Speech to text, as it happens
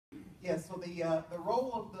Yeah, so the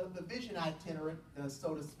role of the vision itinerant,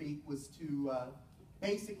 so to speak, was to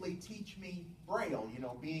basically teach me Braille. You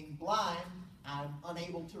know, being blind, I'm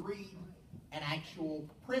unable to read an actual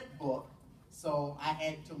print book, so I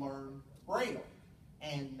had to learn Braille.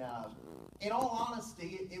 And in all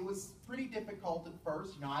honesty, it was pretty difficult at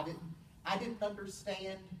first. You know, I didn't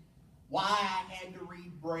understand why I had to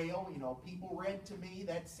read Braille. You know, people read to me,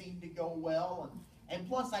 that seemed to go well, and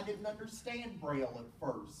plus I didn't understand Braille at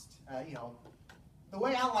first. You know, the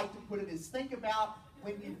way I like to put it is, think about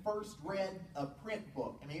when you first read a print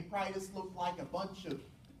book. I mean, it probably just looked like a bunch of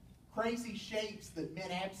crazy shapes that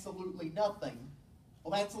meant absolutely nothing.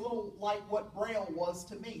 Well, that's a little like what Braille was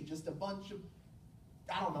to me, just a bunch of,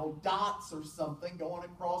 I don't know, dots or something going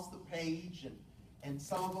across the page, and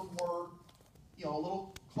some of them were, you know, a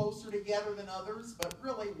little closer together than others, but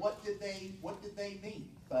really, what did they mean?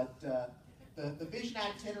 But the vision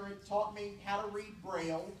itinerant taught me how to read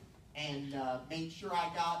Braille, and made sure I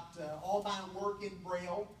got all my work in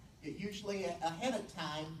Braille. Usually ahead of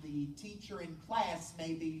time, the teacher in class,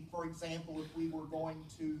 maybe, for example, if we were going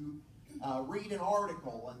to read an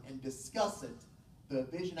article and discuss it, the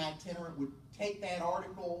vision itinerant would take that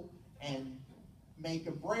article and make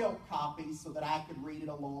a Braille copy so that I could read it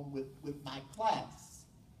along with my class.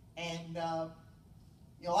 And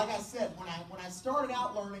you know, like I said, when I started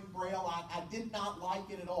out learning Braille, I did not like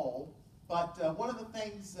it at all. But one of the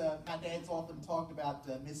things my dad's often talked about,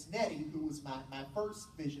 Miss Nettie, who was my first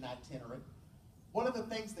vision itinerant, one of the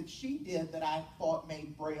things that she did that I thought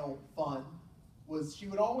made Braille fun was she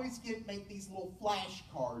would always make these little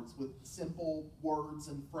flashcards with simple words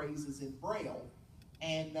and phrases in Braille.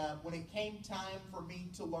 And when it came time for me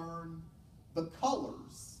to learn the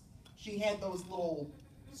colors, she had those little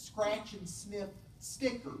scratch and sniff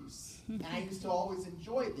stickers, and I used to always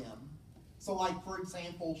enjoy them. So, like, for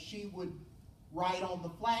example, she would write on the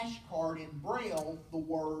flashcard in Braille the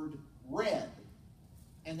word red,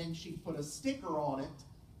 and then she'd put a sticker on it,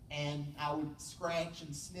 and I would scratch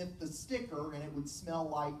and sniff the sticker, and it would smell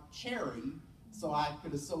like cherry, so I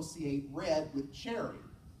could associate red with cherry.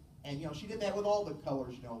 And, you know, she did that with all the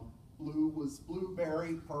colors. You know, blue was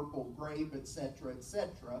blueberry, purple grape, etc.,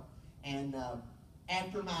 etc. And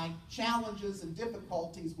after my challenges and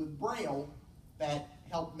difficulties with Braille, that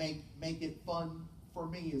helped make it fun for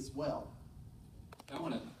me as well. I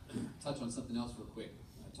want to touch on something else real quick,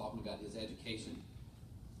 talking about his education.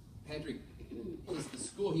 Patrick, the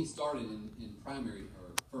school he started in primary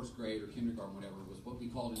or first grade or kindergarten, whatever, was what we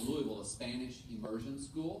called in Louisville a Spanish immersion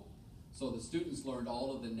school. So the students learned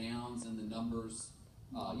all of the nouns and the numbers,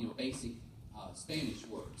 you know, basic Spanish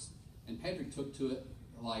words. And Patrick took to it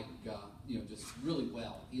like, you know, just really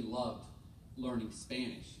well. He loved learning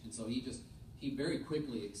Spanish. And so he very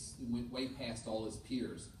quickly went way past all his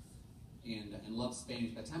peers and loved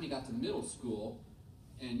Spanish. By the time he got to middle school,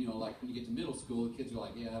 and, you know, like when you get to middle school, the kids are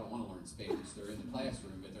like, yeah, I don't want to learn Spanish. They're in the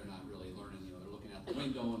classroom, but they're not really learning. You know, they're looking out the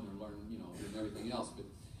window and they're learning, you know, doing everything else. But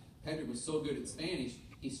Patrick was so good at Spanish,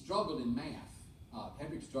 he struggled in math.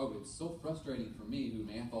 Patrick struggled. It was so frustrating for me, who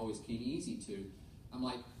math always came easy to. I'm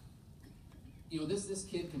like, you know, this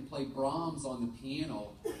kid can play Brahms on the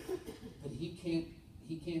piano, but he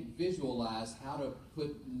can't visualize how to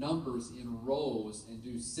put numbers in rows and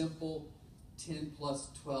do simple 10 plus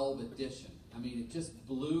 12 addition. I mean, it just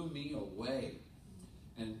blew me away.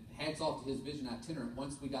 And hats off to his vision itinerant.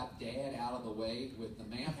 Once we got Dad out of the way with the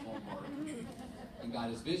math homework and got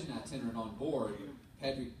his vision itinerant on board,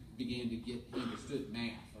 Patrick began to he understood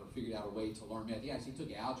math, or figured out a way to learn math. He actually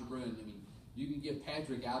took algebra, and I mean, you can give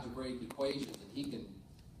Patrick algebraic equations, and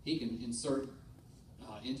he can insert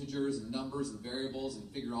integers and numbers and variables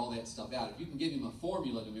and figure all that stuff out. If you can give him a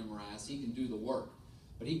formula to memorize, he can do the work.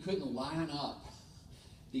 But he couldn't line up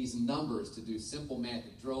these numbers to do simple math.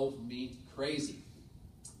 It drove me crazy.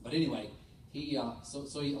 But anyway, so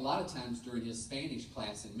a lot of times during his Spanish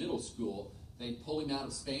class in middle school, they'd pull him out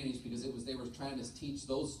of Spanish because they were trying to teach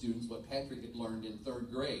those students what Patrick had learned in third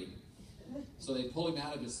grade. So they'd pull him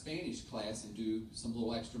out of his Spanish class and do some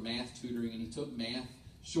little extra math tutoring, and he took math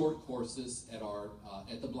short courses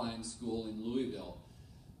at the blind school in Louisville.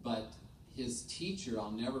 But his teacher,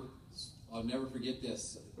 I'll never forget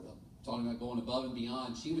this, talking about going above and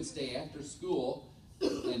beyond, she would stay after school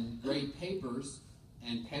and grade papers,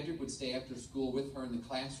 and Patrick would stay after school with her in the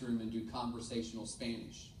classroom and do conversational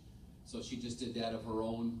Spanish. So she just did that of her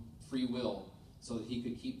own free will so that he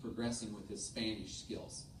could keep progressing with his Spanish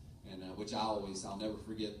skills, and which I'll never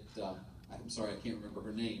forget. I'm sorry, I can't remember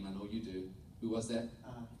her name. I know you do. Who was that?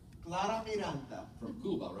 Clara Miranda. From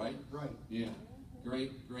Cuba, right? Right. Yeah.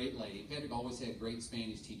 Great lady. Patrick always had great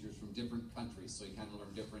Spanish teachers from different countries, so he kind of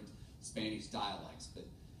learned different Spanish dialects. But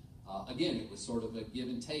again, it was sort of a give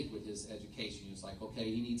and take with his education. He was like, okay,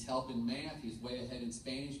 he needs help in math. He's way ahead in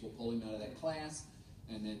Spanish. We'll pull him out of that class,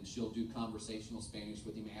 and then she'll do conversational Spanish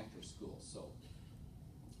with him after school. So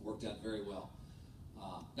it worked out very well.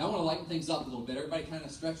 Now I want to lighten things up a little bit. Everybody kind of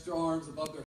stretch their arms above their